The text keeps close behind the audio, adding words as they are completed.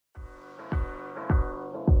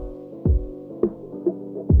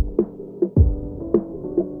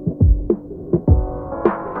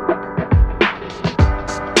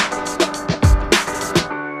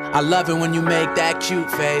I love it when you make that cute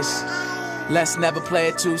face. Let's never play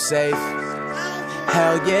it too safe.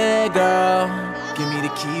 Hell yeah, girl, give me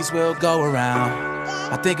the keys, we'll go around.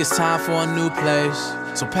 I think it's time for a new place,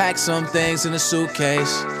 so pack some things in a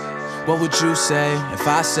suitcase. What would you say if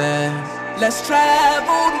I said, let's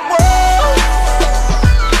travel the world?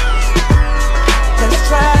 Let's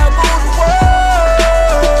travel the world.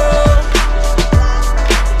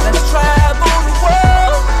 Let's travel the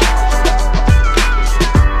world.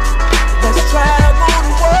 Let's travel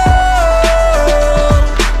the world.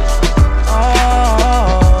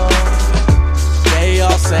 Oh, they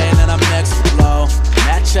all saying that I'm next to blow, and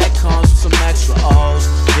that check comes with some extra O's.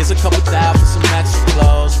 Here's a couple thousand for some extra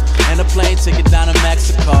clothes, and a plane ticket down to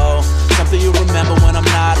Mexico. Something you remember when I'm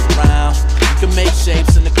not around. You can make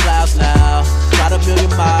shapes in the clouds now. Got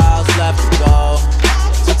 1,000,000 miles left to go,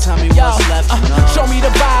 so tell me what's left to know. Show me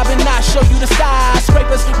the vibe and I'll show you the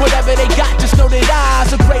skyscrapers. Whatever they got, just know that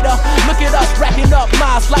eyes are greater. Look at us racking up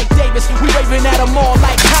miles like Davis. We waving at them all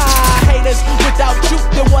like hi haters. Without you,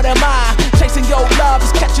 then what am I? Chasing your love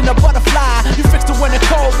is catching a butterfly. You fix the winter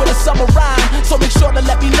cold with a summer rhyme, so make sure to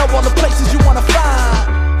let me know all the places you wanna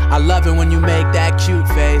find. I love it when you make that cute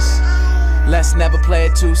face. Let's never play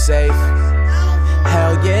it too safe.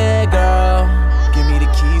 Hell yeah, girl, give me the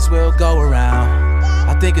keys, we'll go around.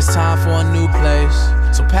 I think it's time for a new place,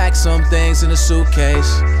 so pack some things in a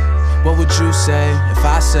suitcase. What would you say if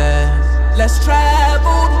I said, let's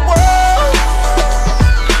travel the world?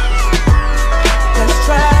 Let's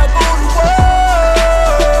travel the world.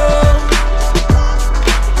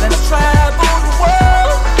 Let's travel the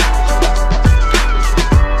world.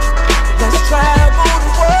 Let's travel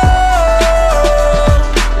the world.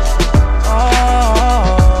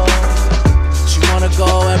 Oh, she wanna go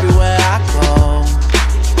everywhere I go,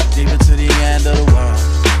 even to the end of the world.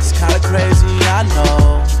 It's kinda crazy, I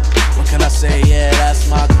know. What can I say? Yeah, that's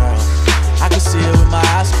my girl. I can see it with my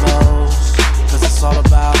eyes closed, cause it's all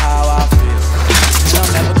about how I feel. And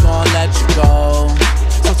I'm never gonna let you go,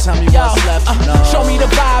 so tell me what's left to know. Show me the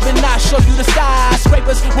vibe and I'll show you the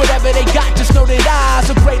skyscrapers. Whatever they got, just know that eyes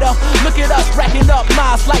are greater. Look at us racking up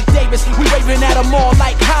miles like Davis. We waving at them all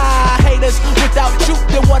like hi haters. Without you,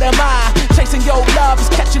 then what am I? Chasing your love is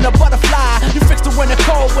catching a butterfly. You fix the winter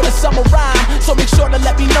cold with a summer rhyme, so make sure to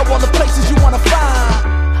let me know all the places you wanna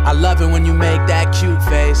find. I love it when you make that cute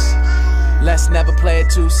face. Let's never play it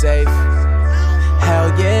too safe. Hell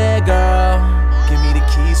yeah, girl, give me the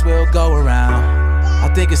keys, we'll go around. I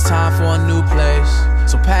think it's time for a new place,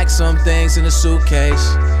 so pack some things in a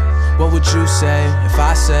suitcase. What would you say if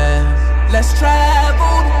I said, let's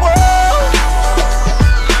travel the world?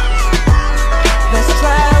 Let's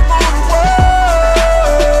travel the world.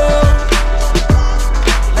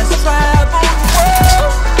 Let's travel the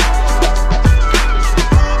world.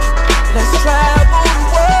 Let's travel the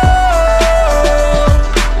world.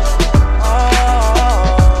 Oh.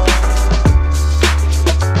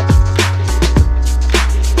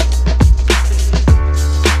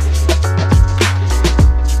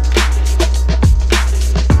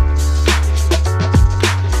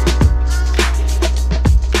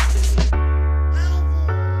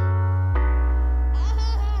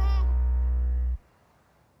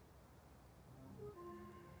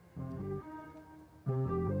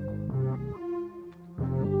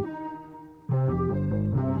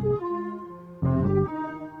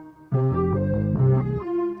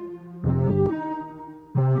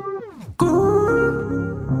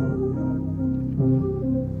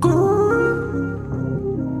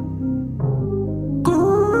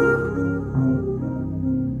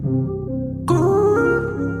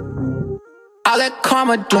 I let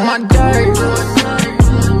karma do my dirt.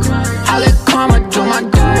 I let karma do my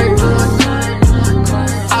dirt.